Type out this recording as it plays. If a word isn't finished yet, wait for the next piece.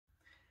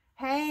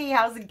Hey,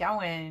 how's it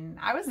going?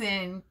 I was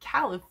in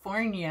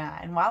California,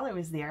 and while I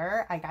was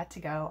there, I got to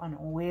go on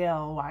a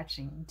whale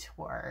watching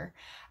tour.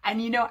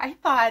 And I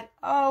thought,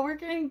 oh, we're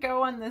gonna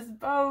go on this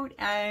boat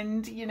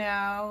and,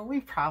 we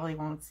probably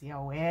won't see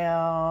a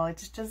whale.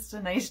 It's just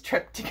a nice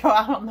trip to go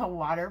out on the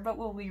water, but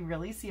will we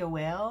really see a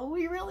whale?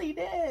 We really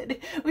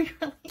did. We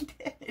really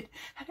did.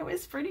 And it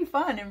was pretty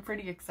fun and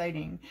pretty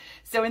exciting.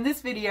 So in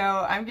this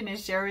video, I'm gonna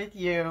share with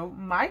you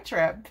my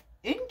trip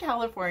in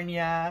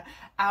California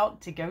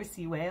out to go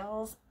see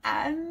whales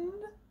and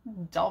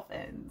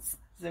dolphins.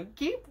 So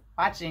keep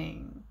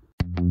watching.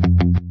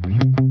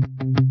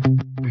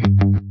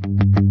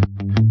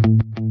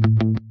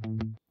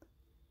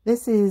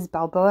 This is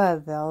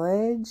Balboa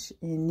Village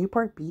in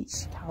Newport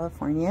Beach,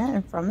 California,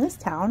 and from this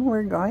town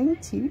we're going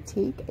to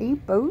take a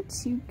boat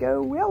to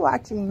go whale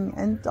watching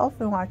and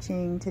dolphin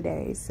watching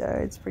today, so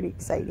it's pretty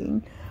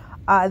exciting.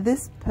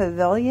 This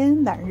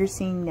pavilion that you're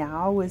seeing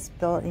now was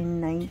built in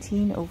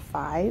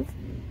 1905,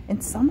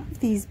 and some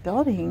of these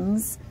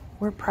buildings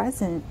were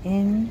present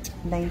in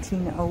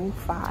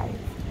 1905.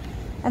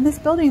 And this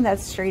building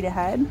that's straight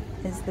ahead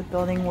is the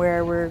building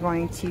where we're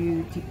going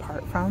to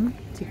depart from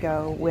to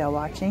go whale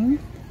watching.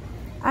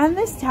 And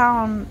this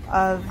town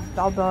of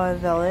Balboa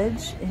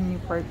Village in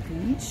Newport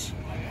Beach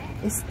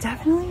is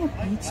definitely a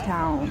beach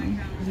town.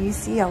 You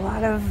see a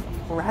lot of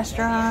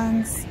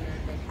restaurants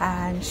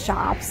and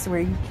shops where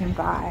you can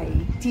buy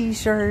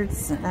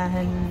t-shirts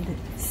and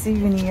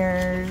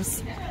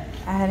souvenirs,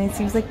 and it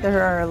seems like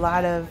there are a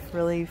lot of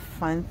really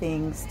fun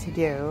things to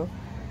do.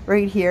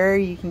 Right here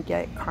you can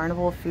get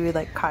carnival food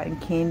like cotton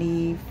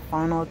candy,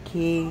 funnel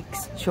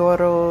cakes,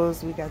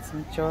 churros. We got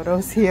some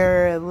churros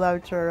here. I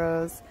love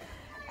churros.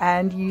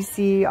 And you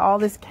see all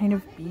this kind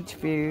of beach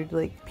food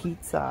like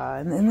pizza,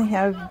 and then they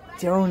have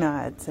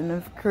donuts, and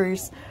of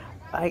course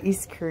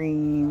ice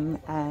cream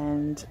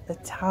and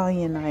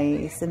Italian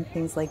ice and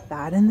things like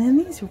that. And then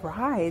these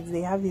rides,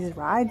 they have these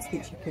rides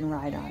that you can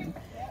ride on.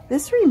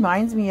 This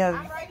reminds me of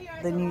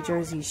the New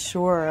Jersey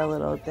Shore a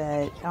little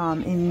bit.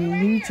 In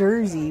New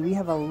Jersey, we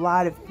have a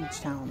lot of beach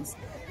towns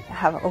that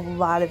have a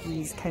lot of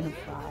these kind of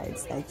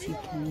rides that you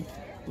can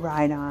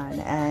ride on,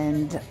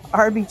 and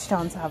our beach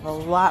towns have a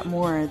lot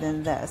more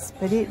than this,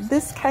 but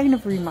this kind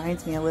of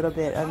reminds me a little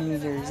bit of New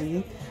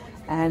Jersey.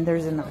 And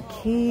there's an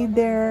arcade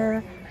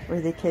there where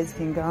the kids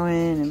can go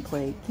in and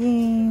play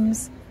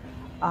games,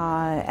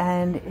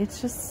 and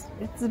it's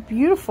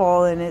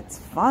beautiful and it's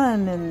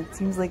fun, and it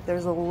seems like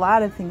there's a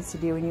lot of things to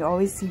do, and you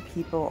always see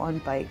people on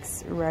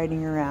bikes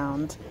riding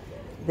around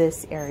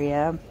this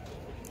area.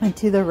 And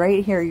to the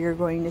right here you're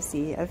going to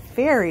see a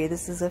ferry.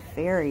 This is a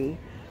ferry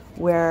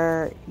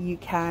where you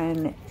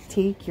can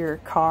take your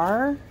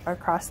car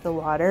across the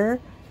water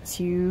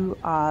to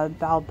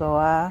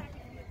Balboa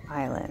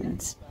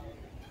Island.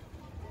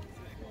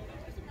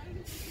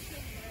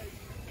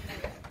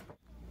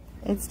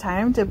 It's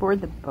time to board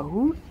the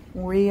boat.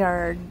 We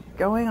are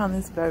going on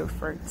this boat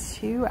for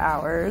 2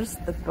 hours.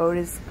 The boat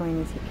is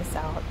going to take us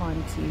out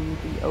onto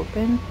the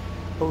open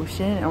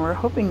ocean, and we're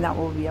hoping that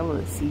we'll be able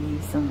to see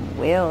some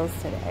whales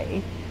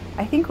today.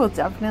 I think we'll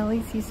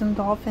definitely see some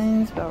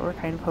dolphins, but we're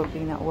kind of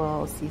hoping that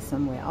we'll see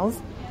some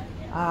whales.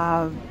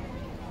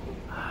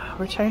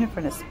 We're trying to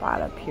find a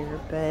spot up here,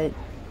 but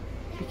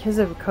because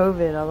of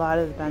COVID, a lot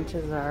of the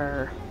benches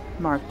are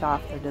marked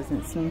off. There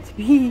doesn't seem to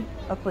be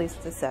a place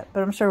to sit,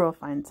 but I'm sure we'll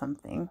find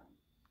something.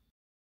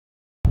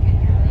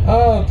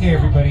 Okay,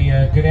 everybody,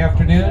 good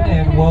afternoon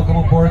and welcome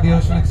aboard the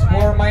Ocean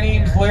Explorer. My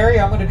name's Larry.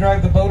 I'm going to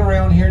drive the boat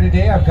around here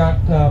today. I've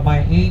got my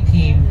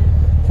A-team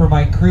for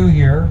my crew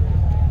here.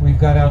 We've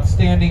got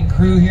outstanding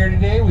crew here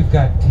today. We've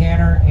got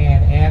Tanner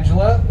and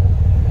Angela,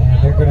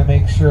 and they're going to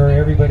make sure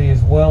everybody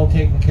is well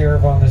taken care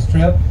of on this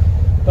trip.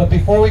 But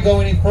before we go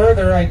any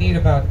further, I need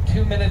about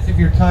 2 minutes of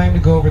your time to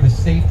go over the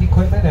safety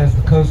equipment, as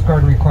the Coast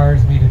Guard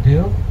requires me to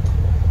do.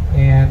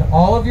 And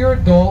all of your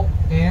adult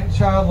and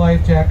child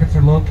life jackets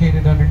are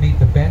located underneath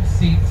the bench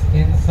seats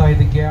inside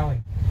the galley.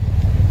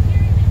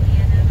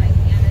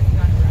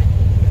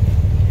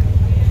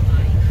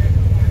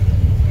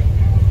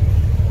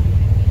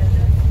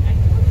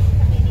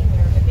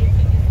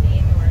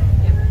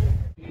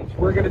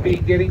 We're going to be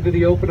getting to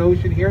the open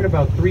ocean here in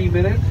about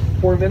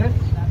 4 minutes.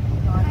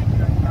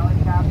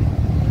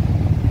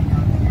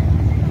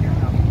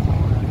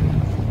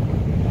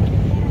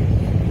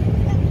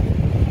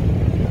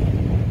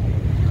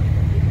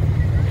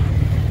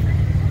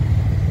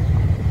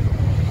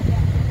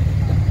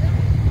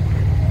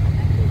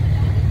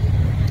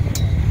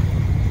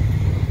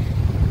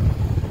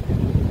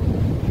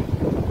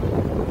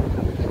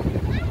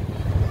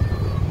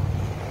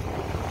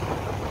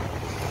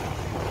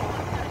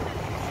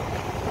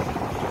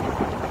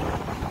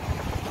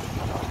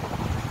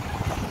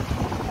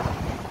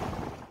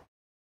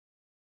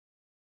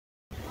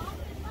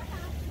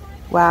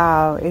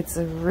 Wow, it's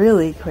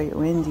really quite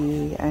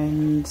windy,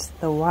 and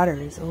the water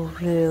is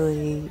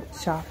really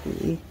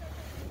choppy.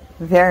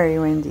 Very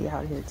windy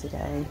out here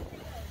today.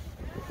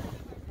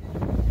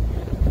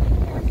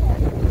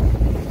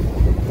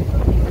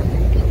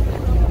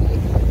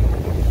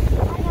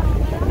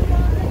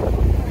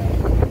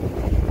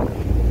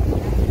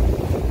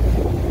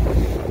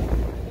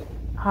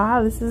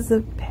 Wow, this is a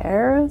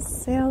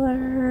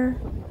parasailer.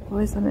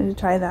 Always wanted to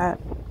try that.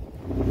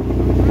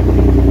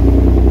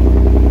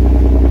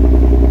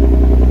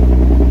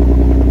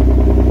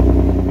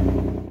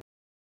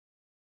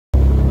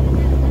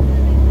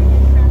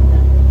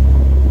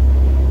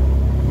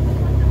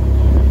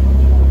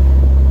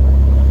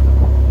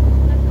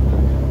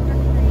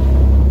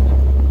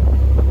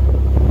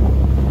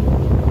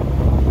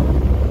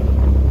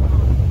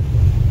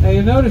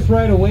 You notice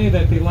right away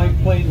that they like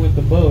playing with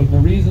the boat, and the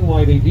reason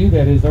why they do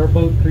that is our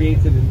boat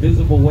creates an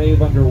invisible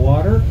wave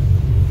underwater,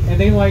 and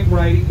they like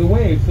riding the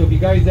wave. So if you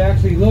guys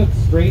actually look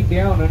straight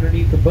down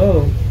underneath the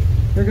boat,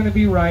 they're going to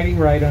be riding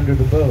right under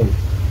the boat.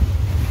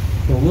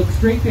 So look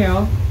straight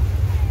down,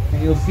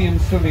 and you'll see them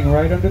swimming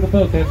right under the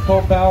boat. That's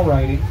called bow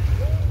riding.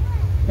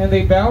 And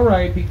they bow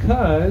ride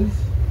because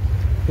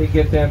they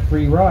get that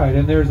free ride.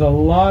 And there's a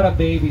lot of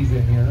babies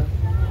in here,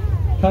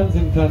 tons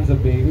and tons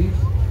of babies.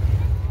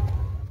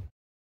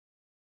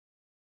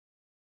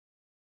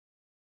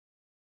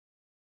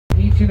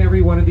 Each and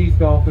every one of these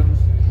dolphins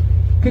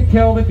could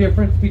tell the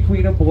difference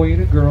between a boy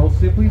and a girl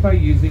simply by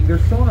using their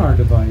sonar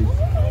device.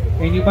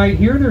 And you might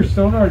hear their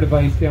sonar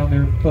device down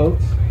there,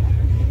 folks.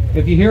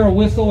 If you hear a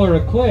whistle or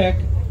a click,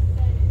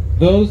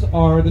 those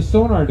are the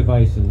sonar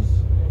devices.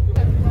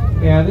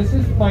 Yeah,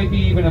 might be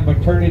even a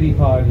maternity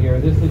pod here.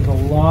 This is a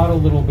lot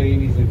of little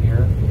babies in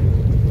here.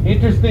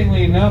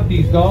 Interestingly enough,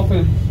 these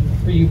dolphins,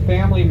 for you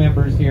family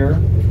members here,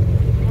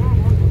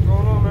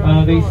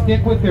 they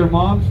stick with their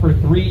moms for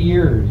 3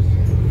 years.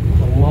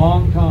 A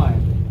long time.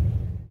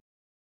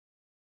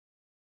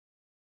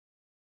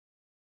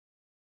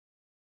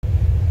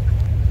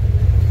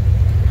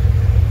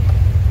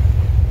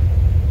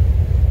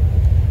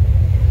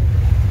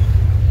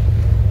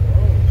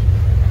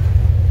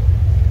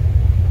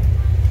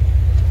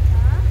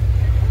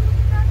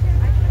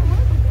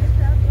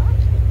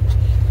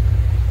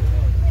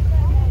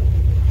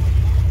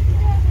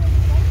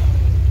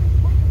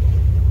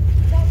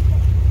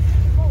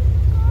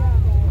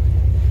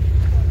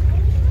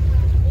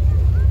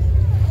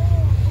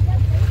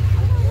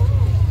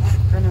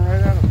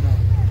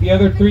 The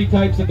other 3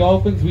 types of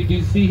dolphins we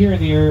do see here in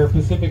the area are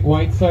Pacific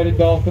white-sided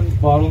dolphins,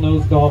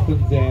 bottlenose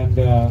dolphins, and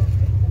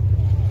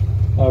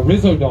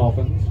Rizzo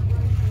dolphins.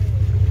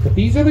 But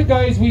these are the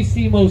guys we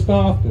see most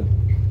often.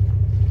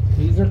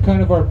 These are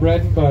kind of our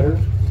bread and butter.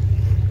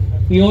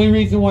 The only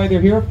reason why they're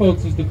here,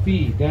 folks, is to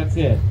feed. That's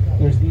it.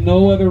 There's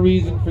no other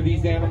reason for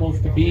these animals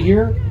to be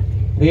here.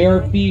 They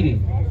are feeding.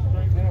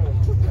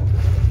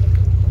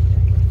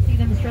 See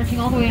them stretching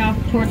all the way off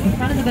towards the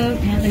front of the boat,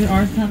 and there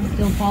are some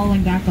still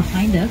following back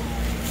behind us.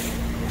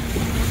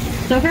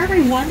 So for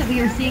every one that we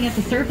are seeing at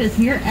the surface,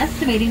 we are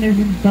estimating there's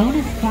a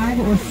bonus 5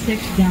 or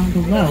 6 down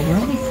below. We're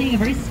only seeing a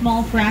very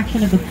small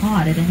fraction of the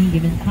pod at any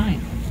given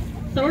time.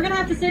 So we're going to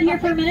have to sit here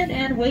for a minute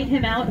and wait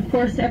him out. Of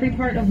course, every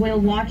part of whale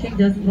watching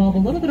does involve a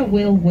little bit of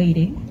whale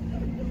waiting.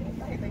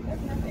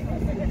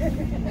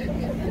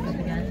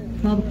 Again,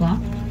 12 o'clock.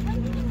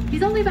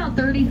 He's only about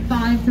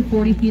 35 to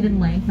 40 feet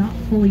in length, not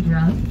fully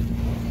grown.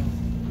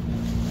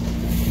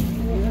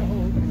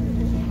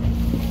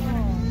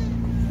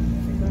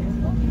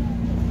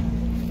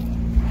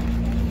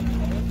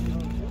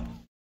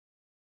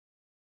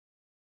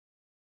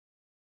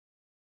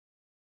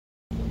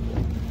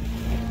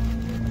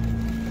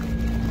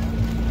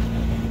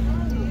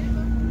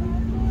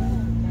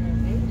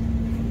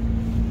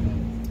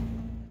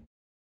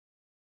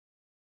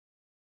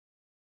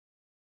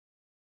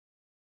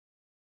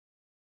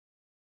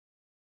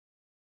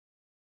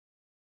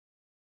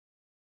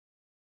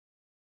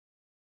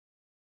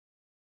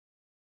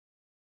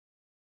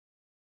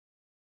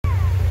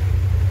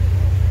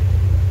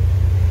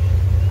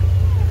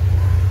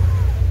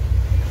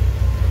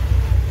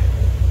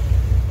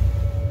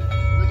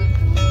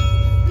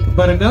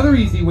 But another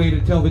easy way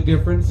to tell the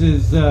difference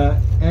is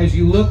as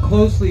you look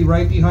closely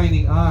right behind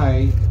the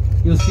eye,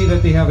 you'll see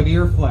that they have an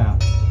ear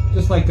flap.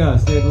 Just like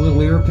us, they have a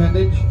little ear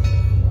appendage.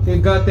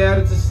 They've got that,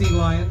 it's a sea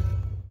lion.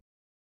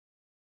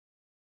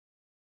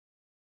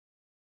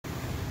 I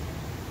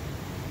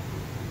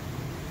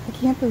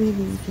can't believe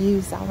these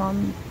views out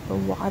on the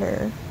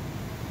water.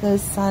 The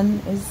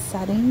sun is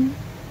setting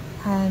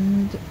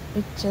and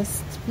it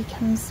just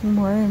becomes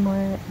more and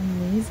more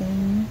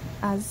amazing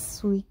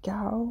as we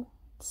go.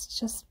 It's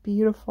just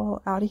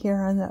beautiful out here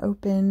on the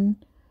open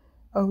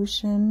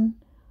ocean.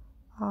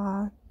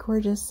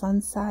 Gorgeous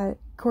sunset,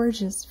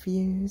 gorgeous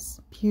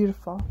views,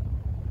 beautiful.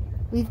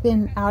 We've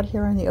been out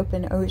here on the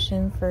open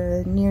ocean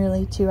for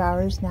nearly 2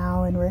 hours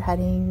now, and we're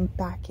heading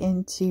back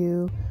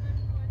into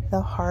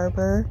the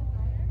harbor.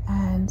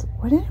 And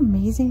what an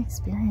amazing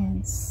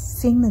experience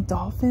seeing the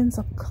dolphins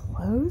up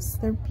close.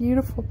 They're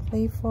beautiful,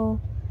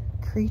 playful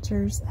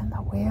creatures, and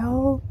the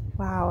whale,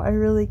 wow, I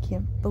really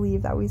can't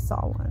believe that we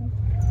saw one.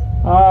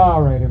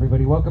 All right,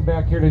 everybody, welcome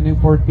back here to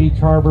Newport Beach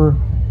Harbor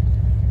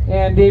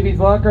and Davies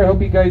Locker. I hope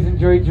you guys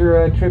enjoyed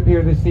your trip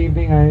here this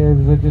evening.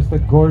 It was just a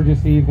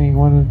gorgeous evening.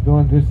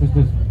 This is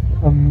just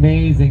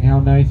amazing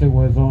how nice it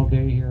was all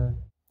day here.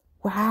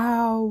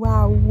 Wow,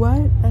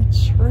 what a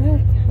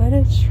trip, what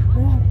a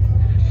trip.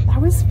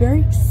 that was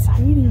very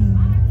exciting.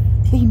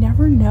 They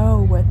never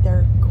know what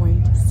they're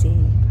going to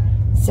see.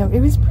 So it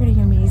was pretty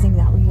amazing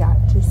that we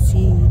got to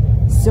see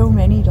so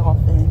many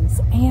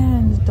dolphins,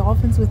 and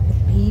dolphins with the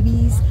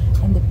babies,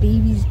 and the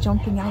babies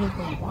jumping out of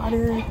the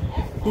water.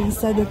 They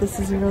said that this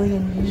is really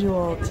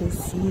unusual to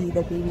see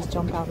the babies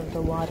jump out of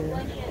the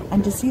water,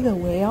 and to see the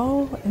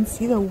whale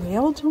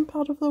jump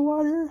out of the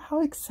water.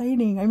 How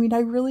exciting. I mean, I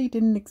really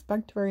didn't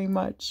expect very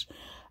much,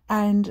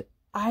 and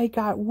I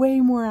got way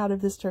more out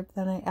of this trip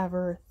than I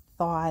ever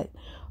thought.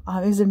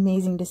 It was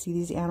amazing to see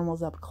these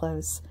animals up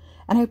close.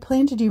 And I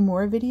plan to do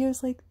more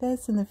videos like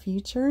this in the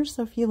future,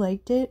 so if you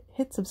liked it,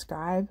 hit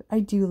subscribe. I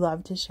do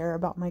love to share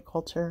about my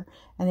culture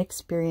and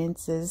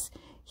experiences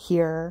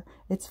here.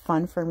 It's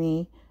fun for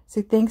me.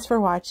 So thanks for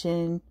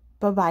watching.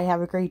 Bye-bye.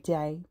 Have a great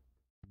day.